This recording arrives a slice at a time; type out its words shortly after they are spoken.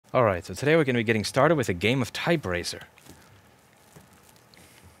Alright, so today we're going to be getting started with a game of Type Racer.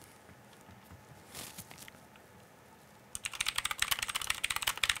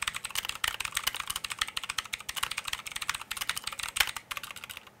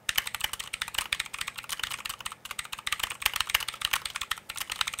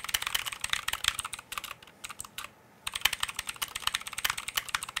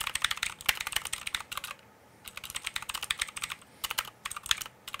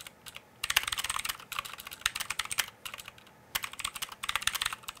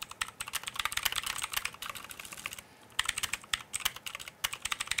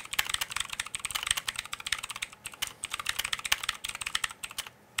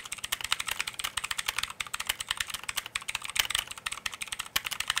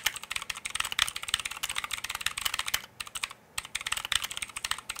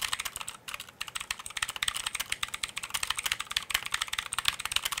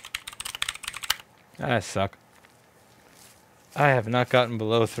 I suck. I have not gotten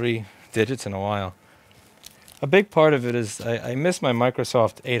below 3 digits in a while. A big part of it is I miss my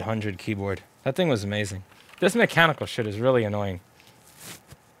Microsoft 800 keyboard. That thing was amazing. This mechanical shit is really annoying.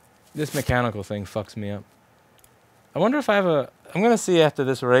 This mechanical thing fucks me up. I wonder if I have a... I'm going to see after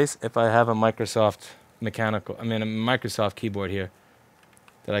this race if I have a Microsoft mechanical... I mean a Microsoft keyboard here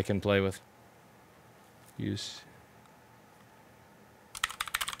that I can play with. Use...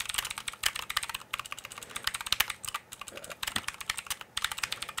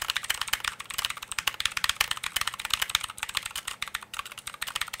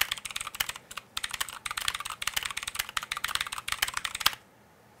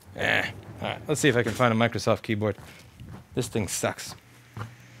 Alright, let's see if I can find a Microsoft keyboard. This thing sucks.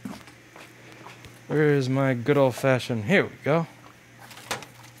 Where's my good old-fashioned... Here we go.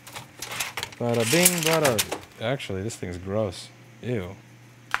 Bada bing, bada... Actually, this thing's gross. Ew.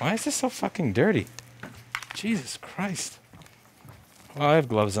 Why is this so fucking dirty? Jesus Christ. Well, I have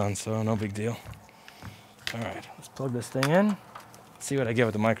gloves on, so no big deal. Alright, let's plug this thing in. See what I get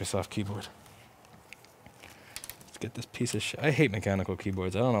with the Microsoft keyboard. Get this piece of shit. I hate mechanical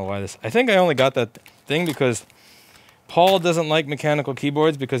keyboards. I don't know why this... I think I only got that thing because Paul doesn't like mechanical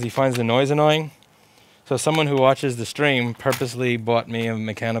keyboards because he finds the noise annoying. So someone who watches the stream purposely bought me a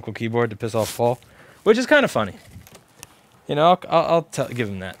mechanical keyboard to piss off Paul, which is kind of funny. You know, I'll give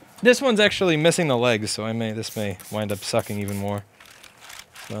him that. This one's actually missing the legs, so this may wind up sucking even more.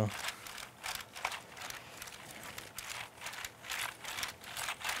 So...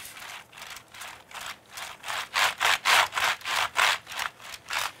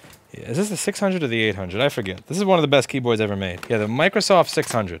 Yeah, is this the 600 or the 800? I forget. This is one of the best keyboards ever made. Yeah, the Microsoft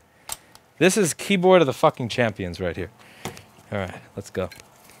 600. This is keyboard of the fucking champions right here. All right, let's go.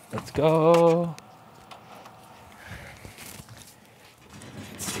 Let's go.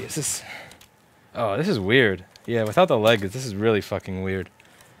 Let's see, is this... Oh, this is weird. Yeah, without the leg, this is really fucking weird.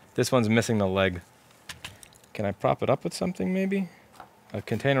 This one's missing the leg. Can I prop it up with something, maybe? A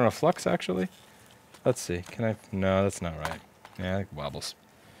container of flux, actually? Let's see. Can I... No, that's not right. Yeah, it wobbles.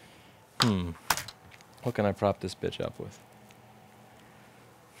 What can I prop this bitch up with?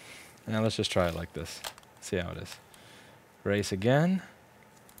 Now let's just try it like this. See how it is. Race again.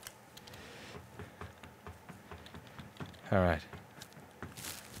 Alright.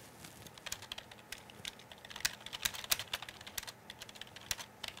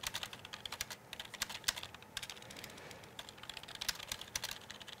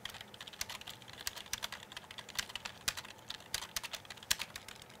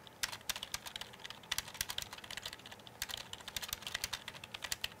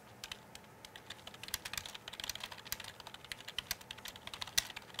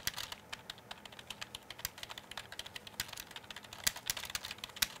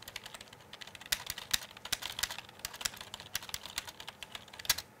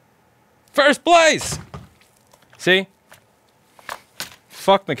 First place! See?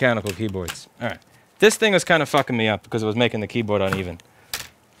 Fuck mechanical keyboards. Alright. This thing was kind of fucking me up because it was making the keyboard uneven.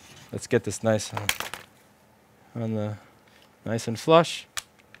 Let's get this nice on the nice and flush.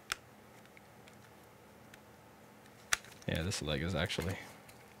 Yeah, this leg is actually...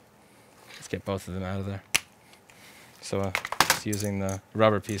 Let's get both of them out of there. So just using the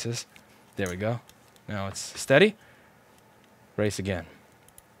rubber pieces. There we go. Now it's steady. Race again.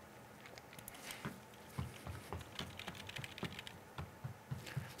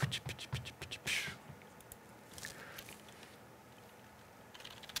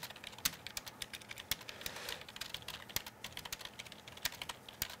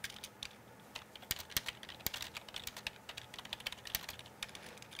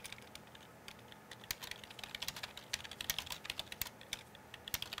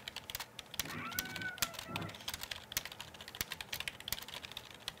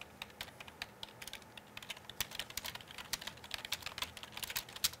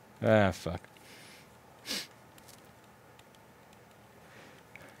 Ah, fuck.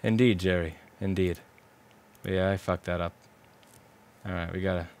 Indeed, Jerry. Indeed. But yeah, I fucked that up. Alright, we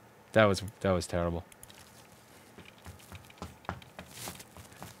gotta... That was terrible.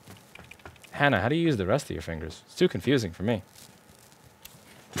 Hannah, how do you use the rest of your fingers? It's too confusing for me.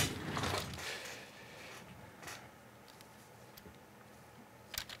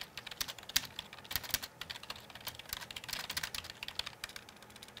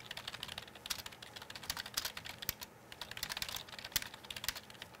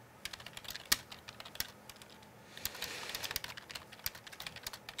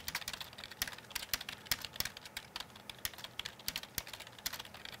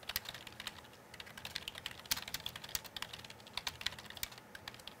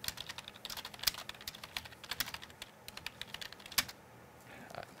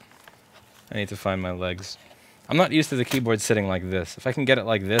 I need to find my legs. I'm not used to the keyboard sitting like this. If I can get it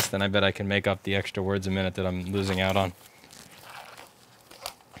like this, then I bet I can make up the extra words a minute that I'm losing out on.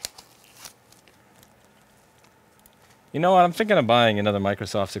 You know what? I'm thinking of buying another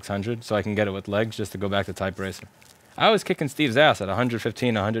Microsoft 600 so I can get it with legs just to go back to TypeRacer. I was kicking Steve's ass at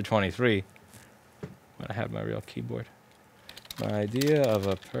 115, 123 when I had my real keyboard. My idea of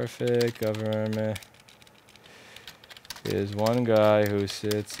a perfect government is one guy who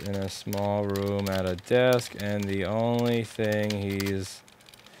sits in a small room at a desk and the only thing he's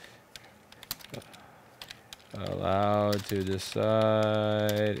allowed to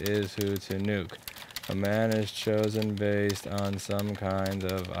decide is who to nuke. A man is chosen based on some kind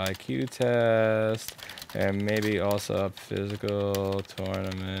of IQ test and maybe also a physical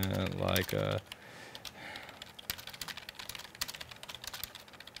tournament like a...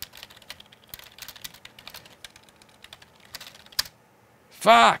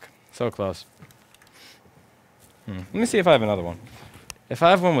 Fuck! So close. Let me see if I have another one. If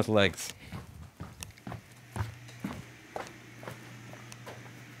I have one with legs.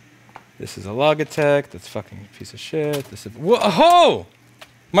 This is a Logitech. That's fucking a piece of shit. This is... Whoa!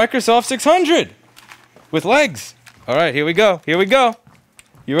 Microsoft 600! With legs. Alright, here we go. Here we go.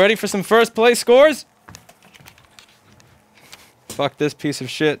 You ready for some first place scores? Fuck this piece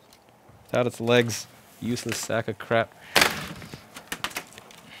of shit. Without its legs. Useless sack of crap.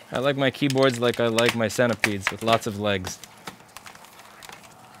 I like my keyboards like I like my centipedes, with lots of legs.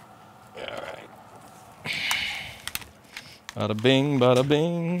 Alright. Bada bing, bada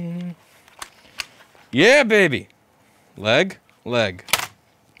bing. Yeah, baby! Leg, leg.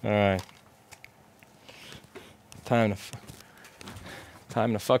 Alright. Time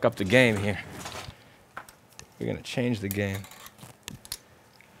to fuck up the game here. We're gonna change the game.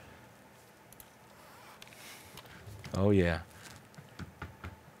 Oh yeah.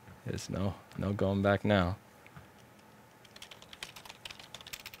 There's no going back now.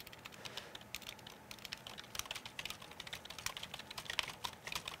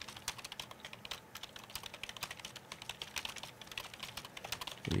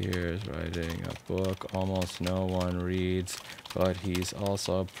 Years writing a book almost no one reads, but he's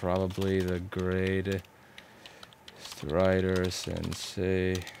also probably the greatest writer since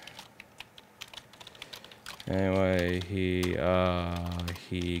anyway,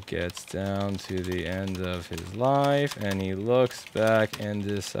 he gets down to the end of his life and he looks back and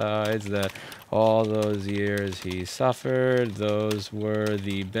decides that all those years he suffered, those were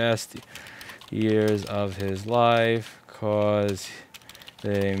the best years of his life, 'cause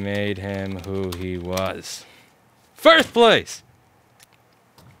they made him who he was. First place!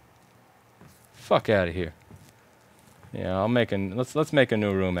 Fuck out of here. Yeah, I'll make let's make a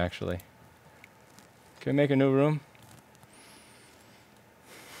new room actually. Can we make a new room?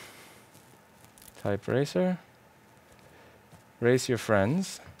 TypeRacer. Race your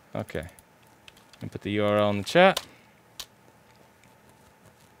friends. Okay. And put the URL in the chat.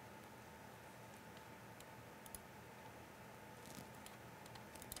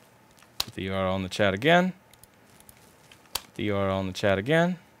 Put the URL in the chat again. Put the URL in the chat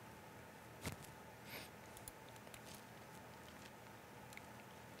again.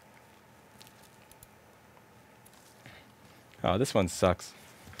 Oh, this one sucks.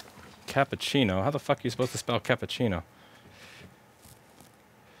 Cappuccino. How the fuck are you supposed to spell cappuccino?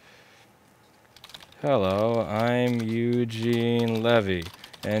 Hello, I'm Eugene Levy.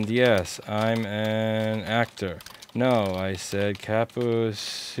 And yes, I'm an actor. No, I said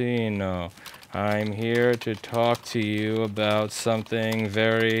cappuccino. I'm here to talk to you about something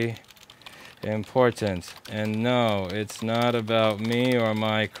very important. And no, it's not about me or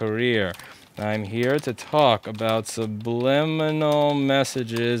my career. I'm here to talk about subliminal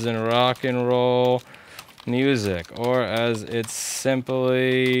messages in rock and roll music, or as it's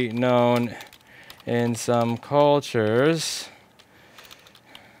simply known in some cultures,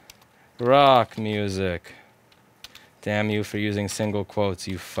 rock music. Damn you for using single quotes,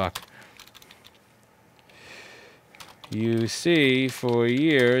 you fuck. You see, for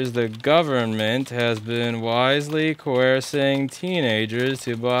years the government has been wisely coercing teenagers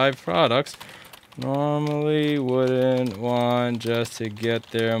to buy products normally wouldn't want just to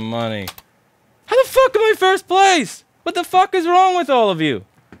get their money. How the fuck am I first place? What the fuck is wrong with all of you?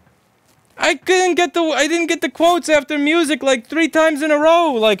 I didn't get the quotes after music like 3 times in a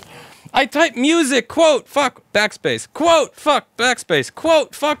row. Like, I type music, quote, fuck, backspace, quote, fuck, backspace,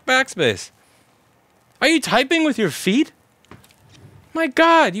 quote, fuck, backspace. Are you typing with your feet? My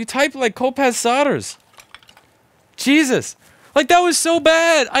God, you type like Kopaz Sodders. Jesus. Like, that was so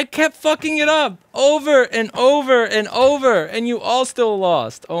bad. I kept fucking it up over and over and over, and you all still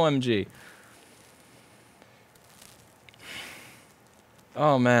lost. OMG.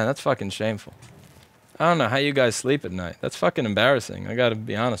 Oh, man, that's fucking shameful. I don't know how you guys sleep at night. That's fucking embarrassing. I gotta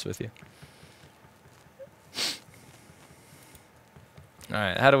be honest with you.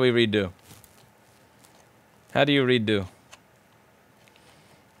 Alright, how do we redo? How do you redo?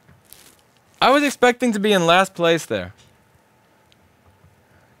 I was expecting to be in last place there.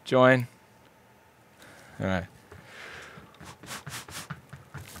 Join. Alright.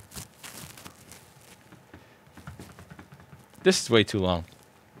 This is way too long.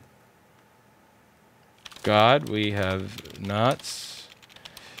 God, we have not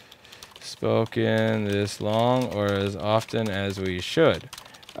spoken this long or as often as we should.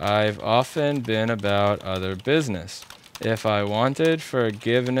 I've often been about other business. If I wanted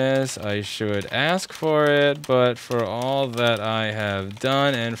forgiveness, I should ask for it, but for all that I have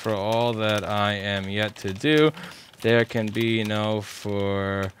done and for all that I am yet to do, there can be no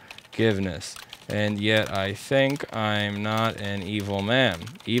forgiveness. And yet I think I'm not an evil man.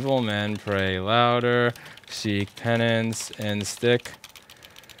 Evil men pray louder, seek penance, and stick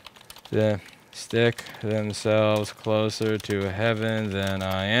themselves closer to heaven than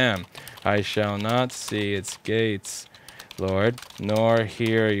I am. I shall not see its gates, Lord, nor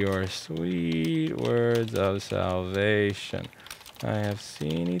hear your sweet words of salvation. I have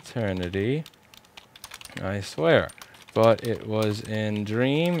seen eternity, I swear, but it was in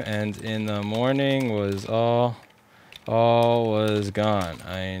dream, and in the morning was all was gone.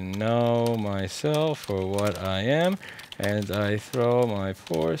 I know myself for what I am, and I throw my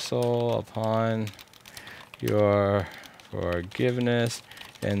poor soul upon your forgiveness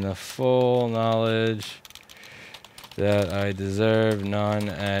in the full knowledge that I deserve none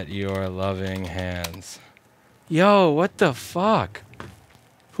at your loving hands. Yo, what the fuck?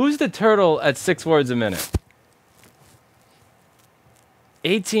 Who's the turtle at 6 words a minute?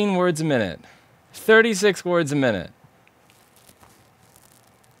 18 words a minute. 36 words a minute.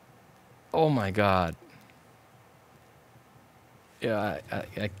 Oh my God. Yeah,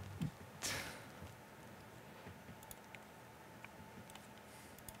 I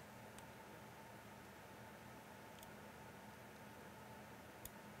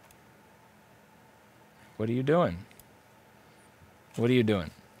What are you doing? What are you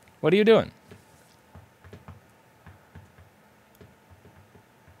doing? What are you doing?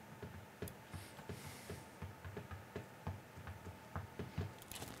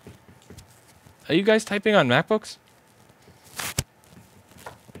 Are you guys typing on MacBooks?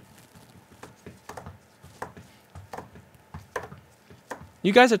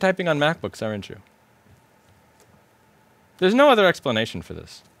 You guys are typing on MacBooks, aren't you? There's no other explanation for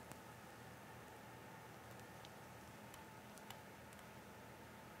this.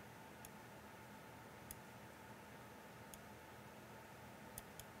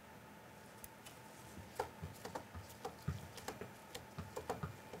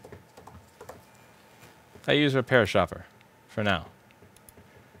 I use Repair Shopper for now.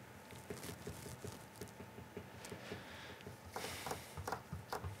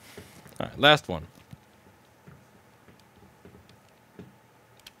 All right, last one.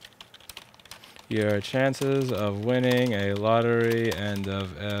 Your chances of winning a lottery and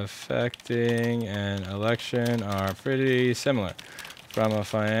of affecting an election are pretty similar. From a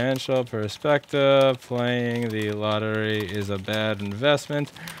financial perspective, playing the lottery is a bad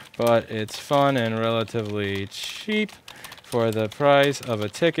investment, but it's fun and relatively cheap. For the price of a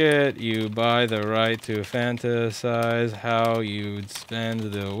ticket, you buy the right to fantasize how you'd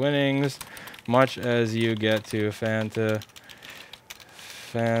spend the winnings, much as you get to fantasize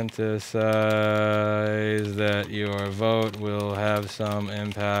that your vote will have some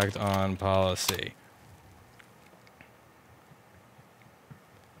impact on policy.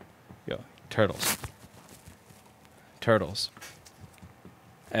 Yo, turtles. turtles.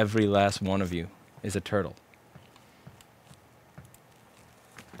 Every last one of you is a turtle.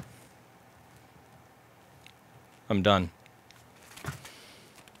 I'm done.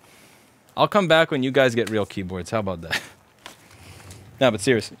 I'll come back when you guys get real keyboards. How about that? No, but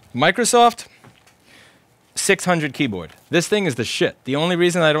seriously. Microsoft 600 keyboard. This thing is the shit. The only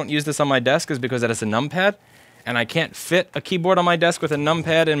reason I don't use this on my desk is because it has a numpad, and I can't fit a keyboard on my desk with a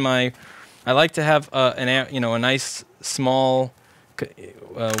numpad in my... I like to have a nice, small,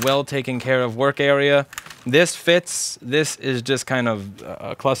 well taken care of work area. This fits. This is just kind of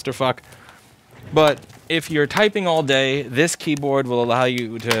a clusterfuck. But if you're typing all day, this keyboard will allow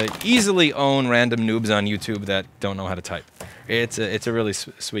you to easily own random noobs on YouTube that don't know how to type. It's a really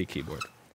sweet keyboard.